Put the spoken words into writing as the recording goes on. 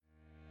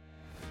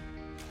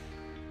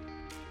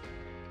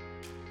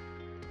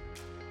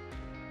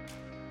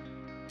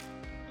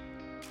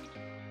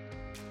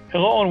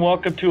Hello and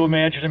welcome to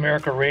Imagine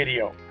America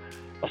Radio,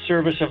 a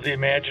service of the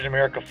Imagine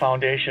America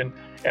Foundation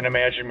and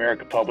Imagine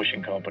America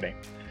Publishing Company.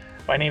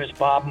 My name is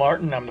Bob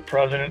Martin. I'm the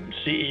president and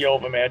CEO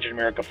of Imagine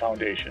America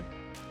Foundation.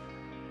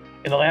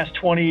 In the last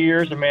 20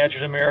 years,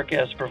 Imagine America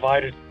has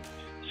provided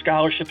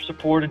scholarship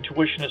support and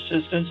tuition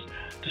assistance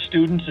to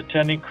students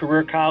attending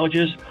career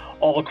colleges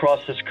all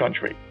across this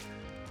country.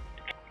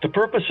 The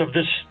purpose of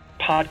this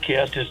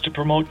podcast is to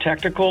promote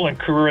technical and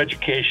career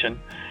education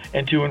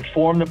and to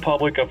inform the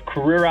public of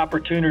career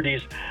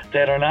opportunities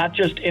that are not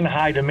just in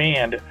high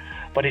demand,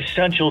 but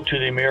essential to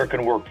the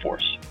American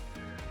workforce.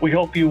 We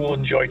hope you will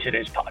enjoy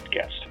today's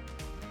podcast.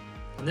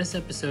 On this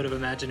episode of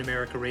Imagine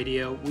America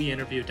Radio, we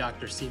interview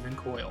Dr. Stephen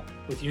Coyle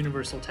with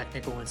Universal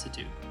Technical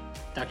Institute.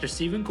 Dr.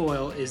 Stephen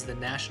Coyle is the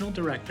National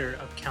Director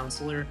of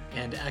Counselor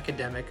and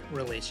Academic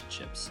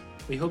Relationships.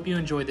 We hope you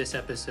enjoy this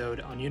episode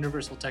on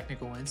Universal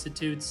Technical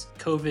Institute's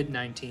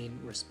COVID-19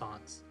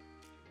 response.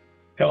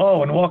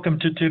 Hello and welcome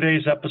to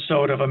today's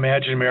episode of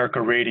Imagine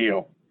America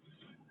Radio.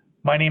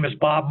 My name is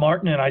Bob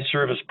Martin and I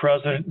serve as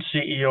President and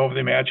CEO of the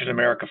Imagine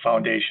America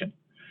Foundation.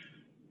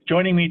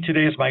 Joining me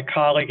today is my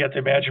colleague at the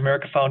Imagine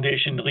America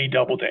Foundation, Lee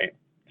Doubleday.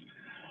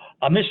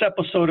 On this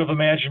episode of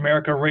Imagine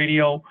America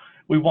Radio,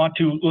 we want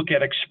to look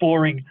at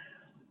exploring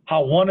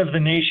how one of the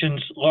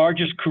nation's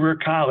largest career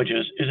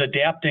colleges is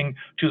adapting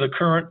to the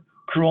current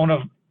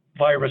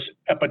coronavirus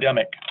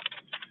epidemic.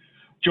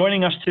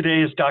 Joining us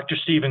today is Dr.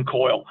 Stephen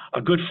Coyle,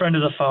 a good friend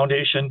of the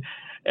foundation,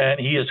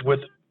 and he is with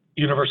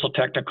Universal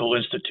Technical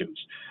Institute.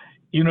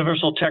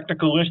 Universal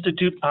Technical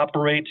Institute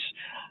operates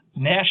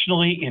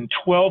nationally in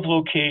 12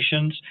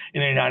 locations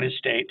in the United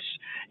States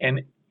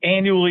and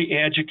annually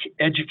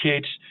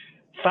educates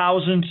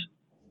thousands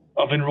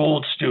of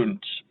enrolled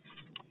students.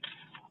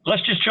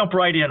 Let's just jump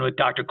right in with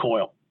Dr.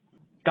 Coyle.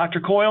 Dr.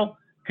 Coyle,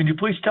 can you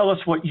please tell us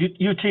what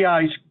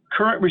UTI's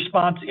current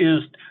response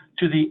is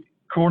to the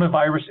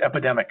coronavirus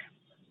epidemic?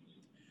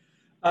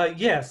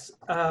 Yes.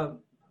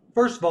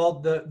 First of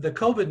all, the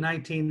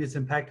COVID-19 is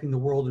impacting the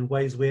world in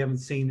ways we haven't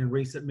seen in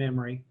recent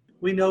memory.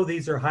 We know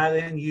these are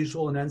highly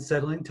unusual and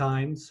unsettling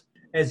times.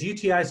 As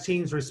UTI's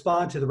teams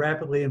respond to the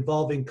rapidly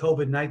evolving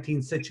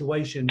COVID-19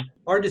 situation,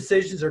 our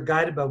decisions are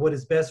guided by what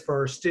is best for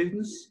our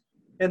students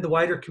and the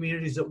wider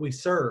communities that we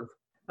serve.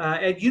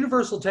 At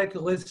Universal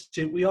Technical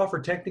Institute, we offer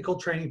technical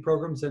training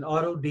programs in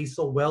auto,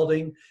 diesel,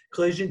 welding,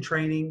 collision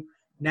training,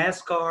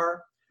 NASCAR.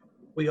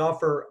 We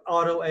offer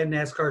auto and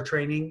NASCAR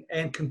training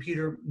and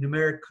computer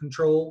numeric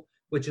control,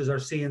 which is our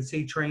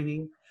CNC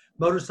training,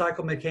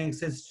 Motorcycle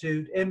Mechanics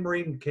Institute, and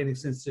Marine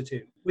Mechanics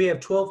Institute. We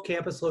have 12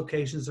 campus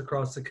locations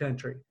across the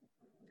country.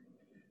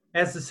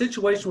 As the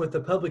situation with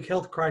the public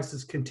health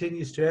crisis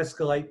continues to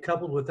escalate,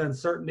 coupled with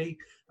uncertainty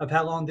of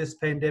how long this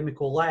pandemic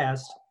will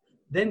last,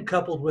 then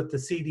coupled with the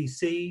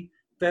CDC,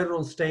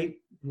 federal, state,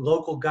 and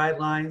local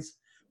guidelines,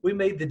 we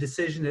made the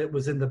decision that it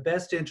was in the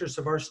best interest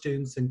of our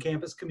students and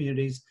campus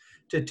communities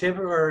to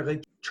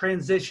temporarily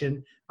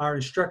transition our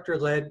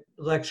instructor-led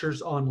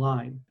lectures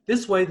online.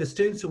 This way, the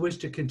students who wish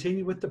to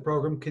continue with the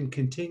program can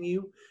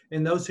continue,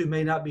 and those who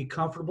may not be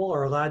comfortable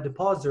are allowed to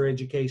pause their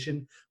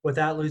education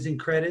without losing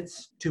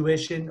credits,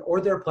 tuition,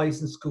 or their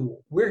place in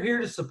school. We're here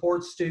to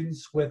support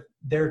students with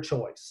their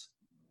choice.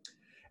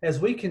 As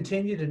we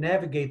continue to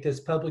navigate this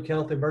public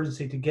health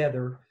emergency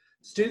together,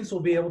 students will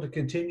be able to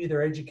continue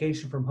their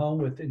education from home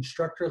with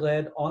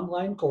instructor-led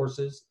online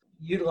courses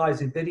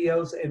utilizing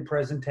videos and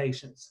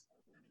presentations.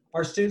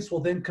 Our students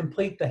will then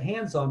complete the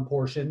hands-on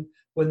portion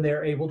when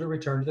they're able to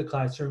return to the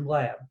classroom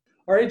lab.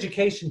 Our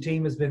education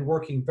team has been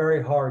working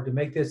very hard to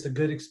make this a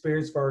good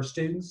experience for our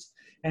students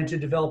and to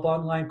develop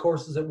online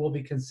courses that will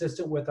be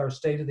consistent with our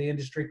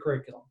state-of-the-industry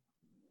curriculum.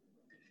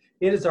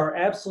 It is our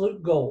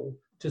absolute goal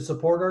to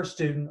support our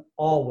student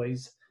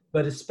always,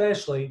 but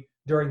especially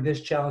during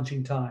this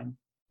challenging time,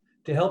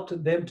 to help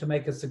them to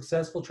make a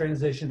successful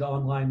transition to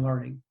online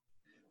learning.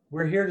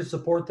 We're here to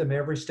support them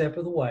every step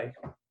of the way.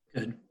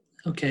 Good.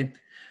 Okay.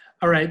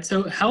 All right.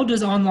 So how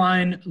does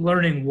online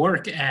learning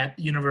work at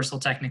Universal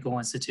Technical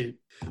Institute?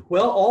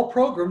 Well, all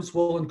programs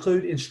will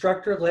include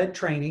instructor-led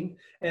training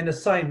and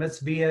assignments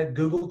via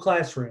Google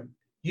Classroom.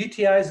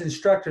 UTI's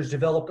instructors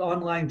developed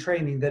online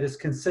training that is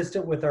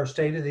consistent with our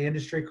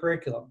state-of-the-industry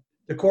curriculum.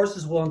 The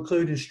courses will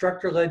include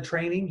instructor-led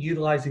training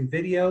utilizing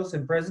videos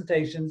and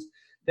presentations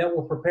that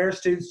will prepare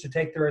students to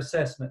take their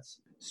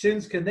assessments.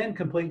 Students can then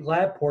complete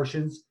lab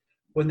portions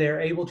when they are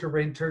able to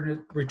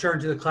return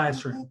to the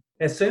classroom.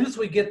 As soon as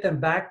we get them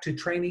back to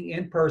training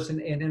in person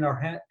and in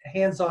our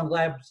hands-on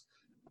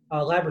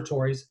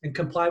laboratories and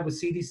comply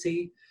with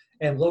CDC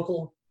and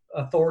local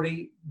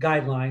authority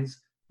guidelines,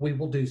 we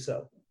will do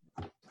so.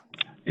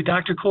 Hey,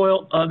 Dr.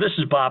 Coyle, this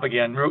is Bob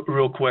again,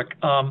 real quick.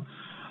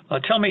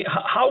 Tell me,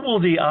 how will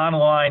the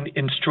online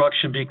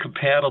instruction be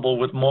compatible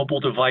with mobile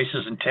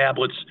devices and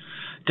tablets,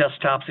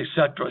 desktops,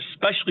 etc.,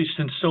 especially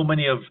since so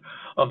many of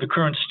the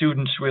current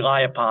students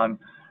rely upon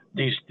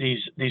these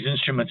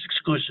instruments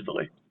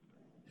exclusively?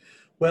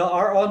 Well,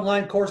 our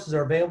online courses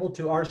are available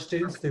to our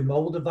students through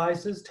mobile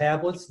devices,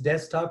 tablets,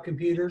 desktop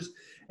computers,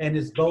 and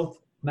is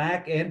both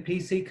Mac and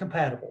PC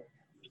compatible.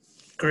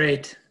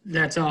 Great.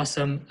 That's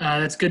awesome.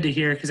 That's good to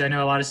hear because I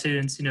know a lot of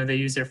students, they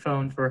use their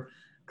phone for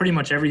pretty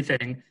much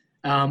everything.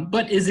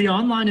 But is the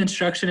online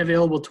instruction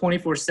available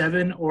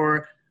 24/7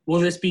 or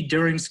will this be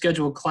during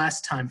scheduled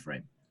class time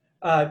frame?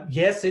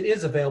 Yes, it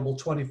is available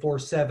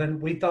 24/7.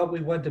 We thought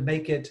we wanted to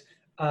make it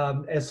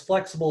as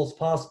flexible as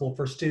possible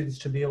for students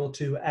to be able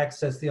to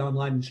access the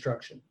online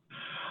instruction.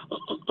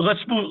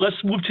 Let's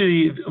move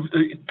to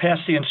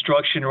past the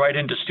instruction right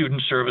into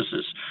student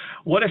services.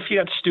 What if you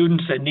got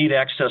students that need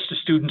access to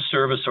student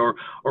service or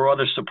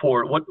other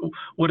support?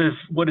 What is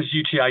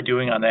UTI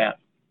doing on that?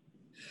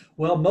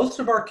 Well, most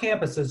of our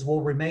campuses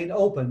will remain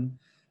open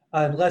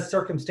unless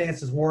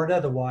circumstances warrant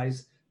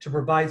otherwise to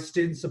provide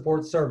student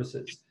support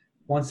services.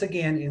 Once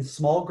again, in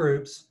small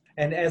groups,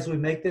 and as we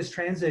make this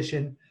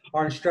transition,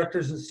 our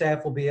instructors and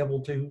staff will be able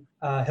to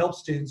help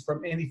students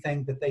from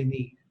anything that they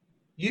need.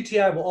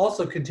 UTI will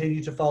also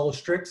continue to follow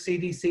strict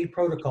CDC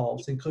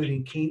protocols,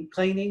 including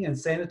cleaning and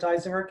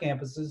sanitizing our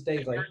campuses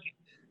daily,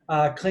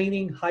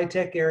 cleaning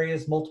high-tech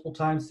areas multiple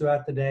times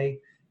throughout the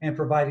day, and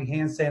providing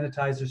hand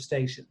sanitizer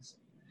stations.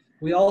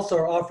 We also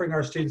are offering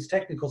our students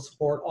technical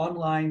support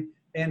online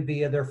and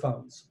via their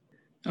phones.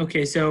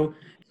 Okay, so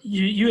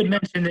you had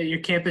mentioned that your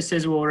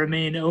campuses will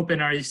remain open.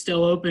 Are you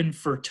still open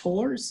for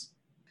tours?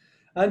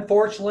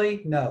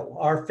 Unfortunately, no.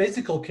 Our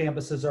physical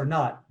campuses are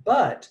not,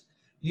 but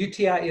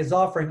UTI is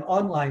offering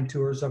online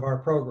tours of our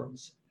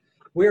programs.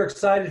 We are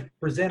excited to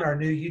present our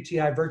new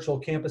UTI virtual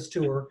campus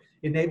tour,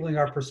 enabling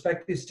our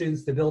prospective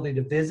students the ability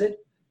to visit,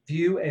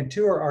 view, and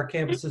tour our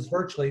campuses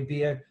virtually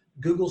via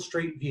Google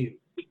Street View.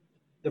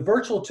 The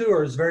virtual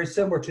tour is very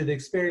similar to the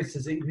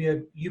experiences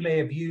that you may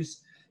have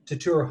used to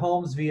tour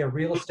homes via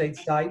real estate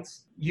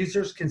sites.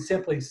 Users can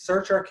simply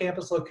search our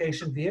campus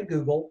location via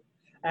Google,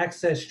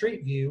 access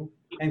Street View,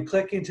 and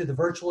click into the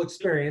virtual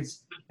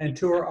experience and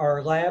tour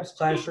our labs,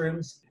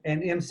 classrooms,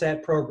 and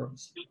MSAT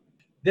programs.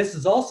 This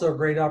is also a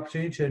great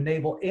opportunity to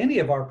enable any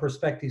of our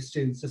prospective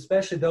students,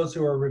 especially those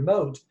who are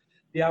remote,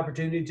 the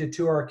opportunity to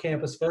tour our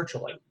campus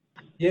virtually.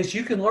 Yes,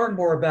 you can learn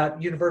more about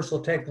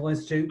Universal Technical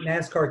Institute,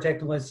 NASCAR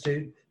Technical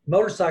Institute,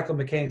 Motorcycle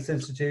Mechanics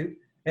Institute,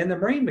 and the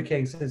Marine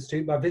Mechanics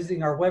Institute by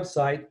visiting our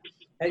website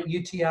at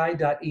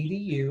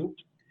uti.edu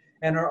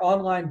and our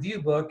online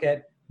view book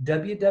at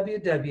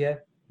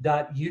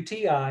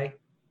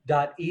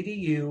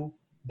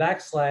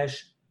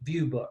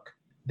www.uti.edu/viewbook.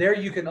 There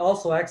you can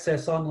also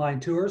access online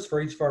tours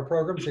for each of our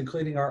programs,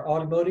 including our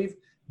automotive,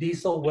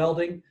 diesel,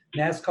 welding,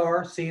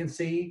 NASCAR,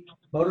 CNC,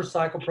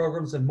 motorcycle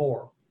programs, and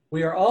more.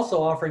 We are also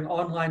offering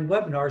online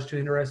webinars to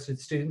interested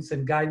students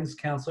and guidance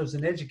counselors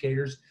and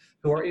educators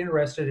who are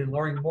interested in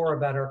learning more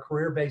about our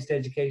career-based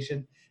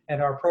education and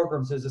our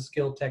programs as a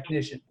skilled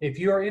technician. If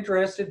you are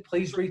interested,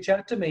 please reach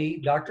out to me,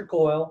 Dr.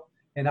 Coyle,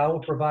 and I will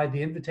provide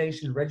the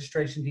invitation and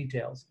registration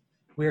details.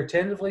 We are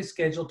tentatively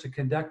scheduled to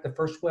conduct the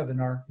first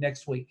webinar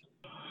next week.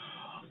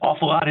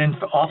 Awful lot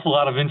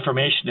of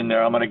information in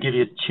there. I'm going to give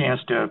you a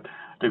chance to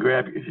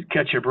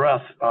catch your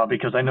breath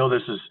because I know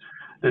this is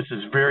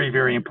very,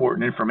 very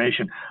important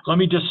information. Let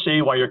me just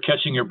say while you're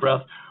catching your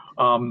breath,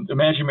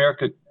 Imagine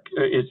America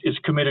is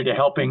committed to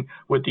helping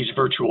with these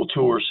virtual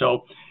tours.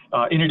 So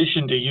in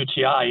addition to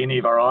UTI, any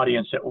of our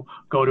audience that will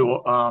go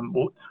to our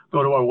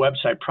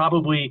website,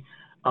 probably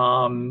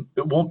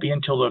it won't be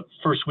until the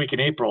first week in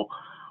April,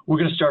 we're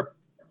going to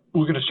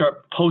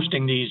start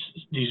posting these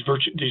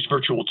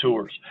virtual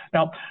tours.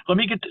 Now, let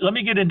me get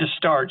into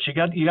starts. You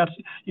got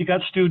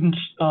students,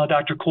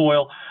 Dr.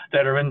 Coyle,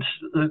 that are in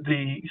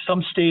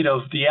some state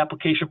of the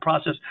application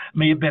process,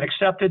 may have been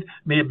accepted,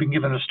 may have been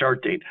given a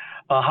start date.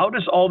 How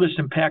does all this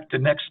impact the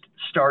next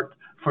start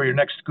for your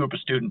next group of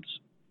students?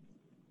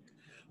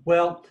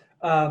 Well,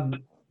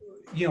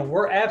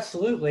 we're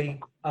absolutely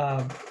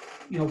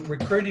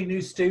recruiting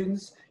new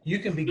students. You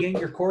can begin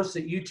your course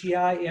at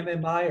UTI,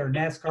 MMI, or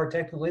NASCAR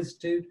Technical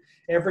Institute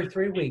every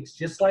 3 weeks,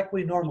 just like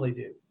we normally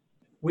do.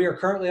 We are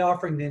currently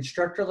offering the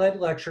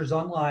instructor-led lectures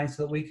online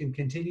so that we can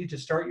continue to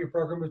start your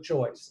program of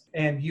choice.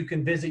 And you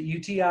can visit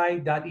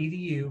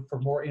uti.edu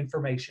for more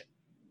information.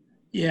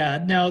 Yeah.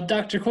 Now,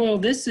 Dr. Coyle,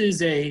 this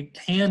is a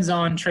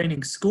hands-on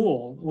training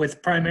school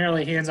with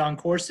primarily hands-on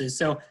courses.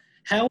 So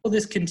how will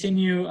this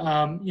continue,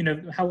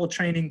 how will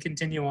training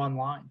continue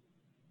online?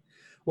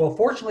 Well,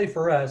 fortunately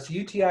for us,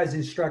 UTI's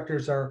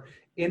instructors are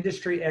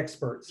industry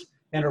experts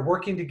and are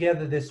working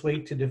together this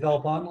week to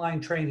develop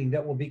online training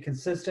that will be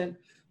consistent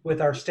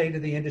with our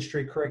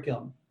state-of-the-industry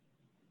curriculum.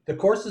 The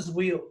courses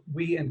we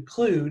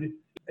include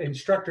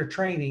instructor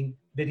training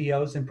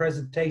videos and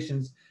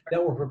presentations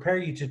that will prepare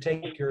you to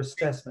take your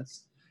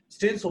assessments.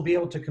 Students will be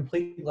able to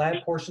complete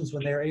lab portions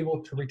when they're able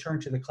to return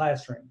to the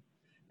classroom.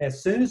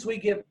 As soon as we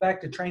get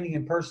back to training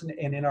in person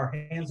and in our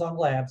hands-on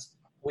labs,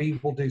 we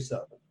will do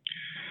so.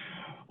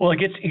 Well, it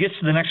gets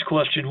to the next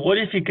question. What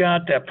if you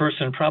got that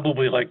person,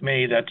 probably like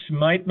me, that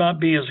might not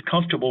be as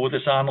comfortable with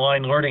this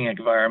online learning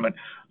environment?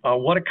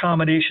 What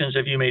accommodations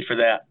have you made for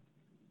that?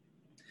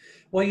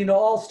 Well,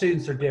 all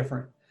students are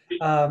different.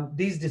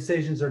 These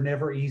decisions are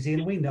never easy,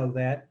 and we know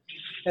that.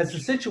 As the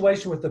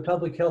situation with the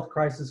public health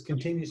crisis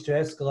continues to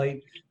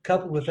escalate,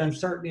 coupled with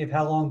uncertainty of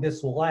how long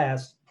this will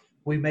last,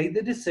 we made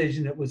the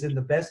decision it was in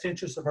the best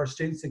interest of our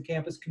students and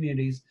campus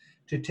communities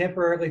to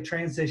temporarily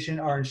transition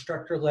our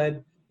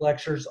instructor-led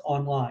lectures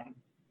online.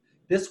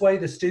 This way,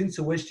 the students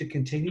who wish to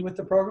continue with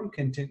the program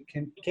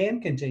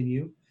can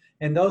continue,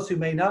 and those who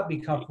may not be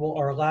comfortable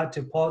are allowed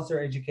to pause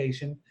their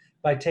education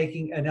by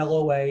taking an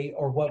LOA,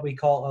 or what we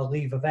call a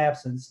leave of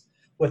absence,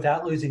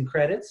 without losing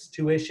credits,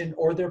 tuition,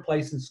 or their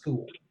place in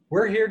school.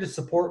 We're here to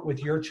support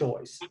with your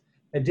choice.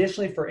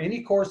 Additionally, for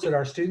any course that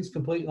our students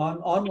complete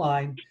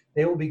online,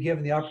 they will be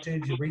given the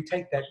opportunity to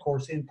retake that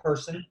course in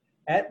person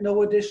at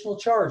no additional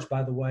charge,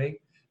 by the way,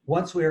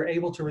 once we are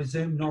able to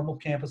resume normal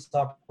campus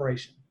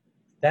operation.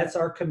 That's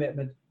our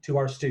commitment to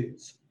our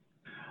students.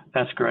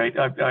 That's great.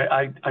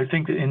 I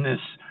think that in this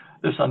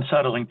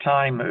unsettling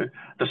time,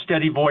 the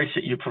steady voice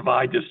that you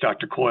provide this,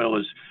 Dr.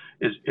 Coyle,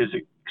 is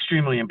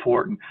extremely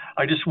important.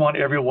 I just want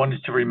everyone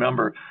to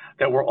remember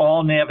that we're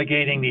all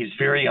navigating these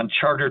very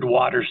uncharted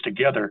waters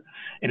together.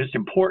 And it's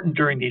important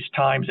during these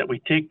times that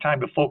we take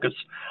time to focus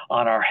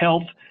on our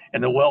health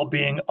and the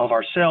well-being of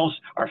ourselves,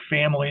 our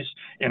families,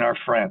 and our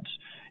friends.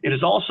 It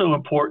is also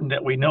important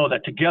that we know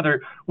that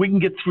together we can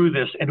get through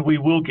this, and we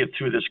will get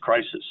through this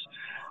crisis.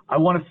 I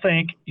want to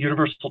thank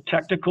Universal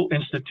Technical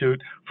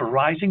Institute for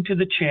rising to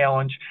the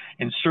challenge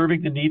and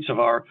serving the needs of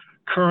our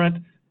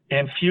current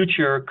and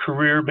future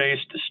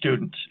career-based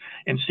students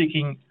in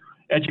seeking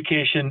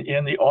education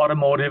in the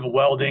automotive,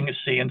 welding,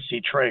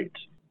 CNC trades.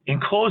 In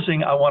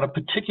closing, I want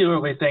to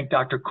particularly thank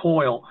Dr.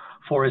 Coyle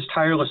for his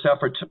tireless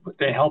efforts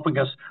in helping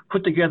us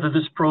put together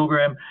this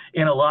program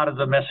and a lot of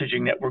the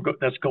messaging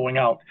that's going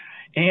out.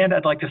 And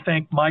I'd like to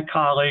thank my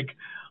colleague,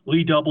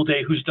 Lee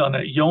Doubleday, who's done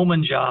a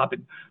yeoman job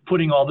in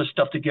putting all this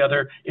stuff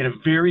together in a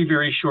very,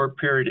 very short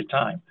period of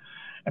time.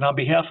 And on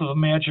behalf of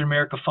Imagine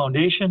America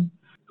Foundation,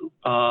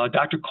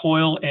 Dr.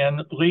 Coyle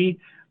and Lee,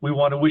 we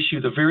want to wish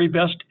you the very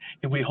best,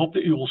 and we hope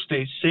that you will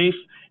stay safe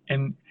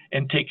and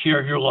take care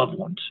of your loved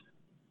ones.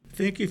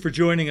 Thank you for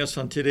joining us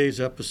on today's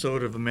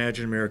episode of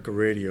Imagine America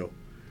Radio.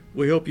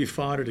 We hope you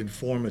found it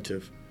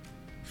informative.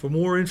 For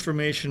more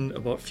information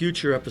about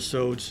future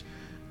episodes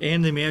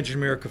and the Imagine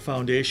America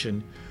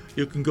Foundation,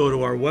 you can go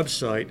to our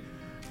website,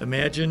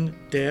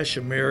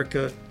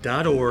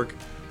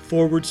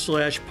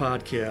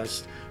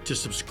 imagine-america.org/podcast, to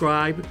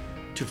subscribe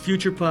to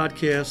future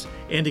podcasts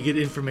and to get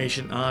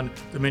information on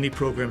the many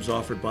programs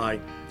offered by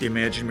the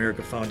Imagine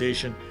America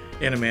Foundation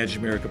and Imagine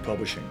America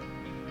Publishing.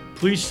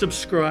 Please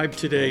subscribe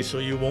today so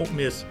you won't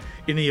miss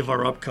any of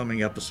our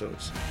upcoming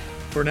episodes.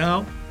 For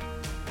now,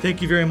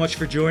 thank you very much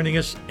for joining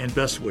us, and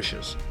best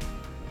wishes.